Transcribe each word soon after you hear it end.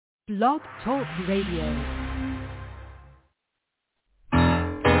Blog Talk Radio.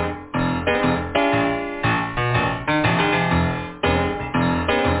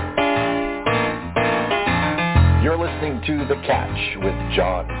 You're listening to The Catch with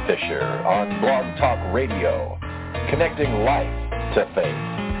John Fisher on Blog Talk Radio, connecting life to faith.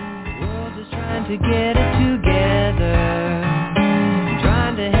 The world is trying to get it together,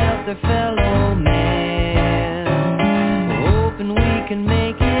 trying to help their fellow man, hoping we can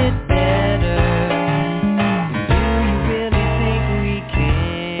make it better. Do you really think we can?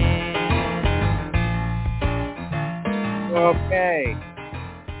 Okay,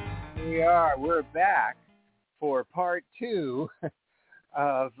 we're back for part 2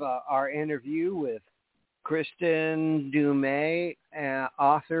 of our interview with Kristin Du Mez,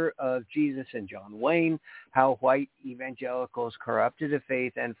 author of Jesus and John Wayne, How White Evangelicals Corrupted a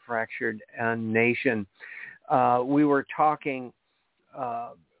Faith and Fractured a Nation. We were talking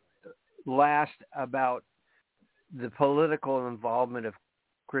last about the political involvement of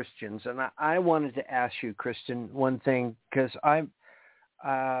Christians, and I wanted to ask you, Kristin, one thing, because I'm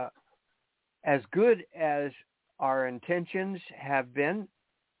as good as our intentions have been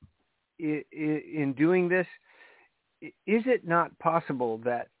in doing this, is it not possible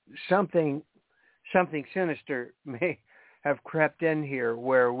that something sinister may have crept in here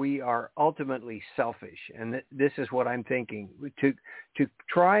where we are ultimately selfish? And this is what I'm thinking, to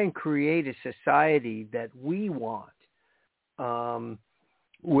try and create a society that we want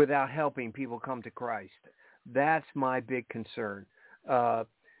without helping people come to Christ. That's my big concern.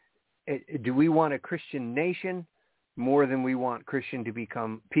 Do we want a Christian nation more than we want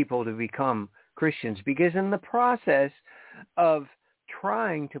people to become Christians? Because in the process of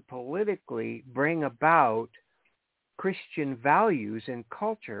trying to politically bring about Christian values and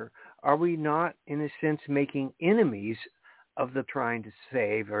culture, are we not, in a sense, making enemies of the trying to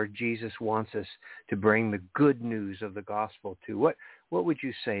save, or Jesus wants us to bring the good news of the gospel to? What would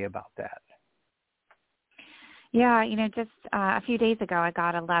you say about that? Yeah, just a few days ago, I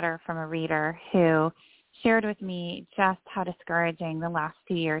got a letter from a reader who shared with me just how discouraging the last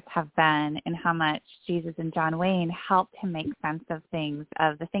few years have been, and how much Jesus and John Wayne helped him make sense of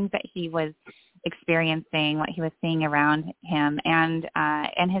the things that he was experiencing, what he was seeing around him, and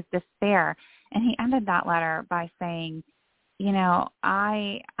his despair. And he ended that letter by saying,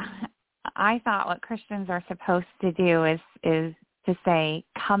 I thought what Christians are supposed to do is to say,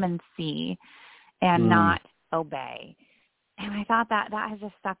 come and see, and not obey. And I thought that has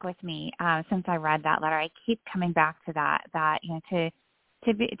just stuck with me since I read that letter. I keep coming back to that to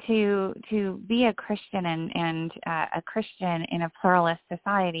be a Christian and a Christian in a pluralist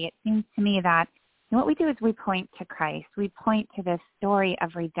society. It seems to me that what we do is we point to Christ. We point to this story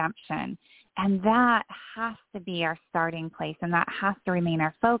of redemption, and that has to be our starting place, and that has to remain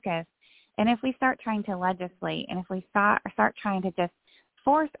our focus. And if we start trying to legislate, and if we start trying to just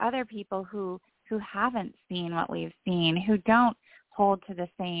force other people who haven't seen what we've seen, who don't hold to the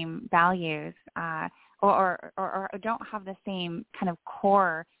same values, or don't have the same kind of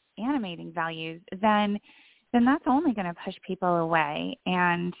core animating values, then that's only going to push people away.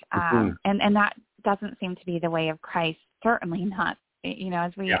 And and that doesn't seem to be the way of Christ. Certainly not,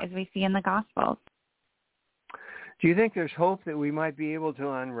 as we see in the Gospels. Do you think there's hope that we might be able to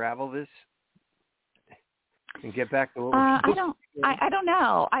unravel this and get back to what we're supposed to do? I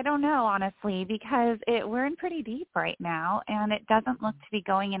don't know, honestly, because we're in pretty deep right now, and it doesn't look to be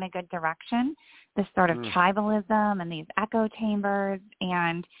going in a good direction. This sort of tribalism and these echo chambers,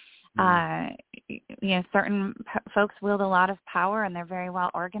 and certain folks wield a lot of power, and they're very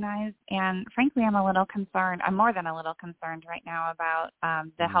well organized. And frankly, I'm a little concerned. I'm more than a little concerned right now about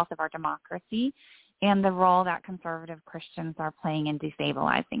the health of our democracy and the role that conservative Christians are playing in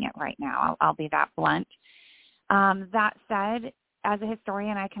destabilizing it right now. I'll be that blunt. That said, as a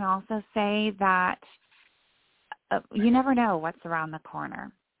historian, I can also say that you never know what's around the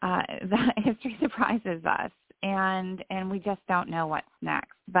corner. That history surprises us, and we just don't know what's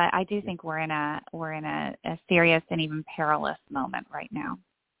next. But I do think we're in a serious and even perilous moment right now.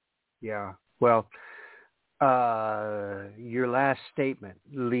 Yeah. Well, your last statement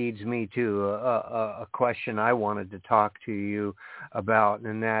leads me to a question I wanted to talk to you about,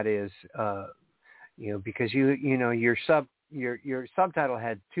 and that is, because your subtitle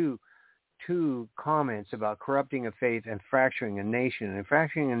had two comments about corrupting a faith and fracturing a nation. And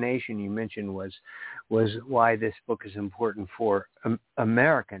fracturing a nation, you mentioned, was why this book is important for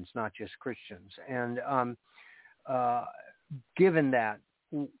Americans, not just Christians. And given that,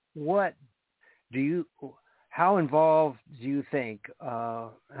 how involved do you think?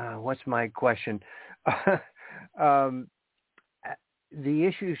 What's my question? the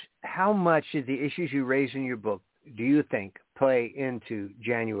issues, how much did the issues you raise in your book, do you think, play into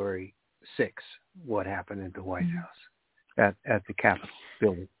January 6th, what happened at the White House, at the Capitol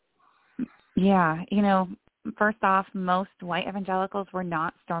building? Yeah, first off, most white evangelicals were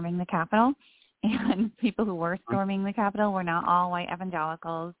not storming the Capitol, and people who were storming the Capitol were not all white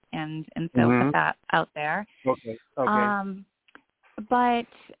evangelicals, and so put that out there. Okay. But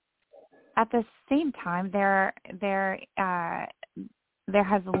at the same time, there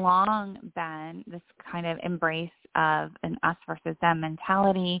has long been this kind of embrace of an us versus them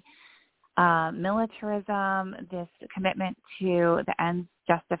mentality, militarism, this commitment to the ends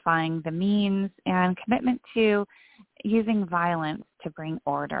justifying the means, and commitment to using violence to bring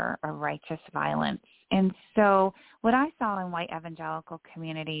order or righteous violence. And so what I saw in white evangelical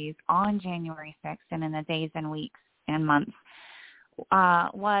communities on January 6th and in the days and weeks and months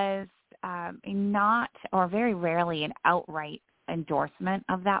was not, or very rarely, an outright endorsement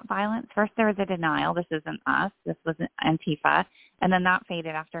of that violence. First, there was a denial. This isn't us. This was Antifa. And then that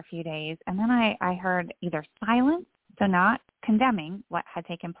faded after a few days. And then I heard either silence, so not condemning what had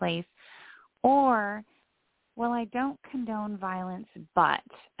taken place, or, well, I don't condone violence, but,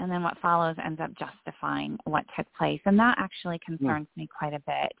 and then what follows ends up justifying what took place. And that actually concerns me quite a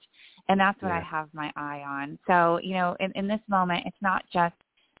bit. And that's what I have my eye on. So, in this moment, it's not just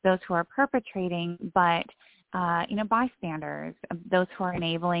those who are perpetrating, but bystanders, those who are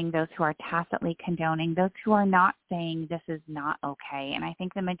enabling, those who are tacitly condoning, those who are not saying this is not okay. And I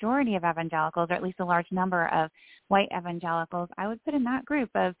think the majority of evangelicals, or at least a large number of white evangelicals, I would put in that group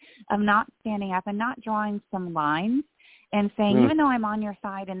of not standing up and not drawing some lines and saying, even though I'm on your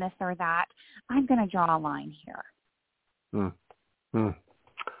side in this or that, I'm going to draw a line here.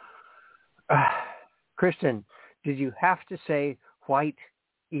 Kristin, did you have to say white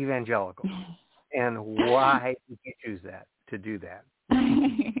evangelical? And why did you choose to do that?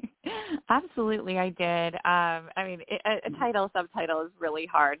 Absolutely, I did. A subtitle is really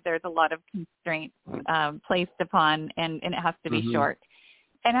hard. There's a lot of constraints placed upon, and it has to be short.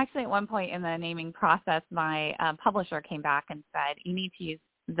 And actually, at one point in the naming process, my publisher came back and said, you need to use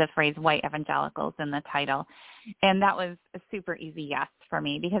the phrase white evangelicals in the title. And that was a super easy yes for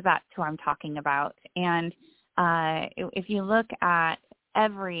me, because that's who I'm talking about. And if you look at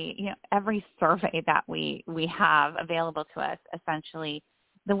every survey that we have available to us, essentially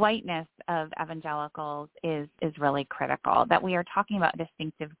the whiteness of evangelicals is really critical, that we are talking about a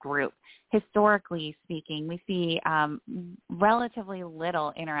distinctive group. Historically speaking, we see relatively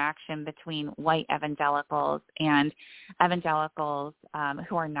little interaction between white evangelicals and evangelicals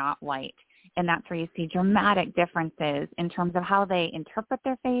who are not white. And that's where you see dramatic differences in terms of how they interpret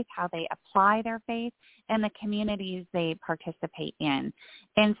their faith, how they apply their faith, and the communities they participate in.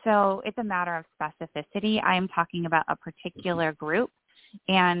 And so it's a matter of specificity. I am talking about a particular group,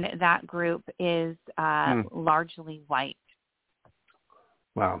 and that group is largely white.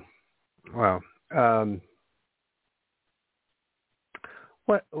 Wow.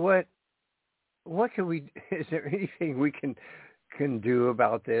 What can we? Is there anything we can do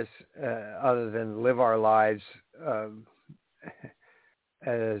about this other than live our lives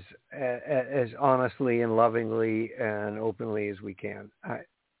as honestly and lovingly and openly as we can?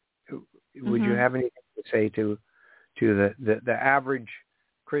 Would you have anything to say to the average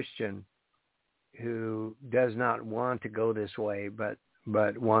Christian who does not want to go this way, but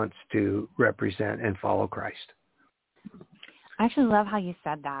wants to represent and follow Christ? I actually love how you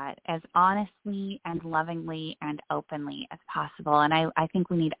said that, as honestly and lovingly and openly as possible. And I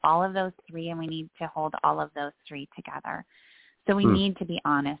think we need all of those three, and we need to hold all of those three together. So we need to be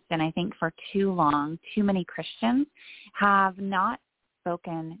honest. And I think for too long, too many Christians have not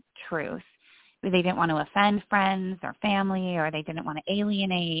spoken truth. They didn't want to offend friends or family, or they didn't want to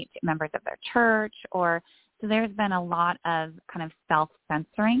alienate members of their church, so there's been a lot of kind of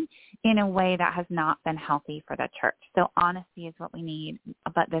self-censoring in a way that has not been healthy for the church. So honesty is what we need,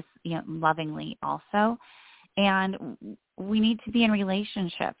 but this, lovingly also. And we need to be in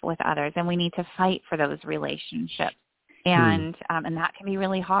relationship with others, and we need to fight for those relationships. And that can be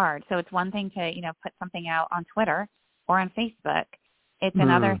really hard. So it's one thing to, put something out on Twitter or on Facebook. It's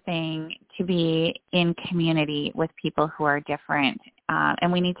another thing to be in community with people who are different.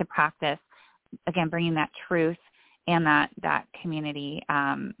 And we need to practice, again, bringing that truth and that community,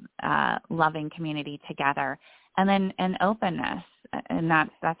 loving community together. And then an openness, and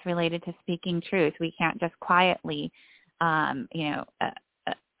that's related to speaking truth. We can't just quietly,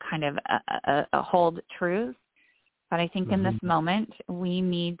 hold truth. But I think in this moment, we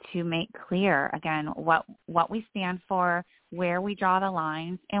need to make clear, again, what we stand for, where we draw the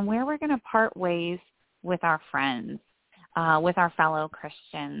lines, and where we're going to part ways with our friends. with our fellow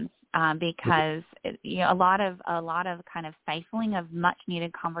Christians, because a lot of kind of stifling of much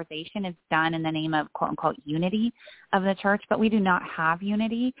needed conversation is done in the name of quote unquote unity of the church, but we do not have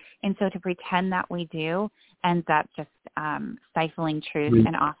unity, and so to pretend that we do ends up just stifling truth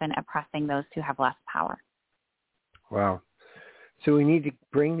and often oppressing those who have less power. Wow. So we need to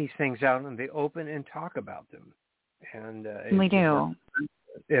bring these things out in the open and talk about them. And we do.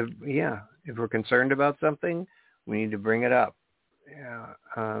 If we're concerned about something, we need to bring it up. Yeah,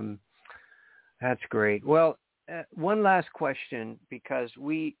 that's great. Well, one last question, because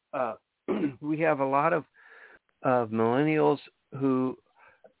we have a lot of millennials who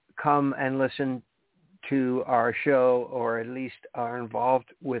come and listen to our show, or at least are involved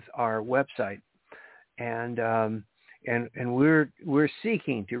with our website, and we're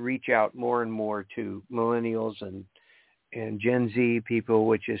seeking to reach out more and more to millennials and Gen Z people,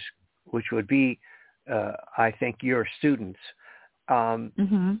 which would be I think your students. So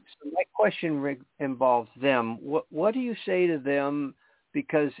my question involves them. What do you say to them?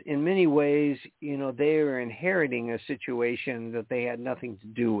 Because in many ways, they are inheriting a situation that they had nothing to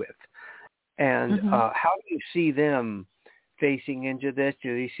do with. And how do you see them facing into this?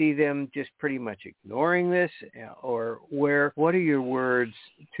 Do you see them just pretty much ignoring this? Or what are your words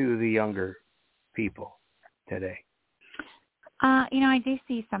to the younger people today? I do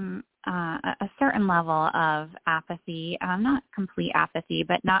see a certain level of apathy, not complete apathy,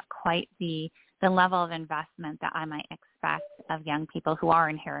 but not quite the level of investment that I might expect of young people who are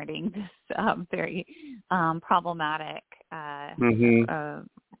inheriting this very problematic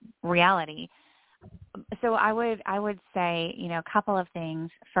reality. So I would say, a couple of things.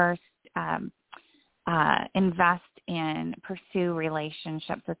 First, invest in, pursue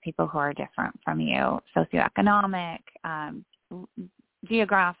relationships with people who are different from you, socioeconomic,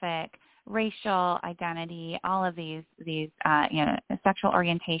 geographic, racial identity, all of these sexual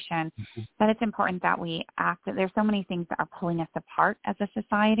orientation. But it's important that we act. There's so many things that are pulling us apart as a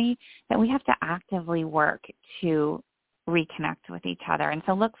society that we have to actively work to reconnect with each other. And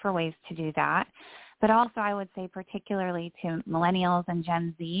so look for ways to do that. But also I would say particularly to millennials and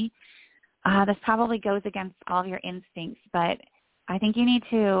Gen Z, this probably goes against all of your instincts, but I think you need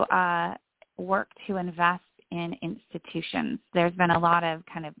to work to invest in institutions. There's been a lot of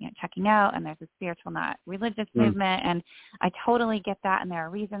kind of checking out, and there's a spiritual, not religious movement, and I totally get that, and there are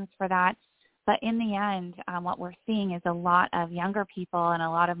reasons for that. But in the end, what we're seeing is a lot of younger people and a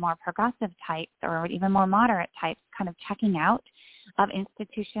lot of more progressive types, or even more moderate types, kind of checking out of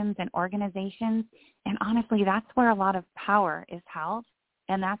institutions and organizations. And honestly, that's where a lot of power is held,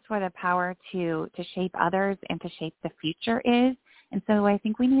 and that's where the power to shape others and to shape the future is. And so I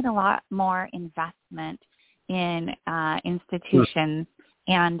think we need a lot more investment in institutions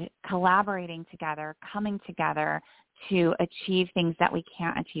and collaborating together, coming together to achieve things that we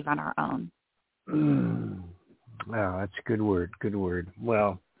can't achieve on our own. Wow, that's a good word. Good word.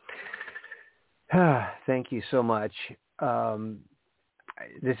 Well, thank you so much.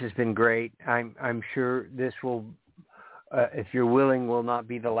 This has been great. I'm sure this will, if you're willing, will not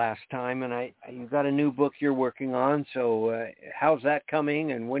be the last time. And you've got a new book you're working on. So how's that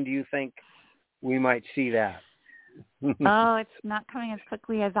coming? And when do you think we might see that? Oh, it's not coming as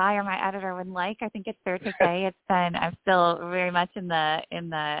quickly as I or my editor would like. I think it's fair to say I'm still very much in the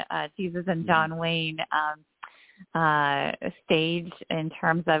Jesus and John Wayne stage in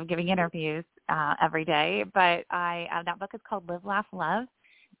terms of giving interviews every day. But that book is called Live, Laugh, Love,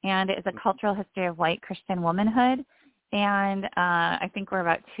 and it is a cultural history of white Christian womanhood. And I think we're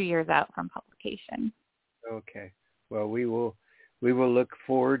about 2 years out from publication. Okay. Well, we will look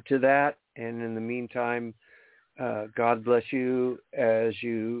forward to that. And in the meantime, God bless you as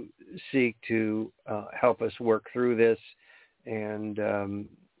you seek to help us work through this. And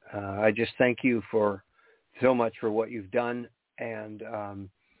I just thank you for so much for what you've done, and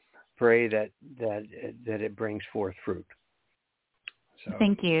pray that it brings forth fruit. So,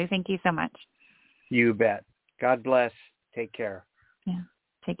 thank you. Thank you so much. You bet. God bless. Take care. Yeah.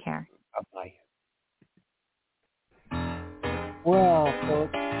 Take care. Bye-bye. Well,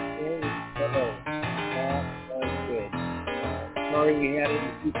 folks, sorry we had it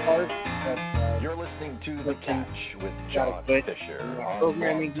in 2 parts. But, you're listening to The Catch with John Fisher on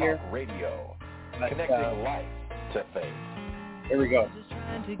programming here. Talk Radio, connecting life to faith. Here we go.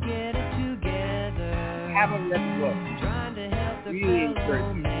 To get it together. Haven't read the book. Really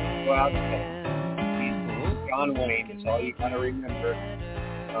encourage you to go out and John Wayne is all you gotta remember.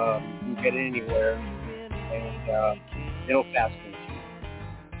 You can get it anywhere, and it'll fascinate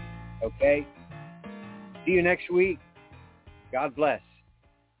you. Okay? See you next week. God bless.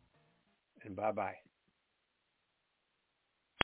 And bye-bye.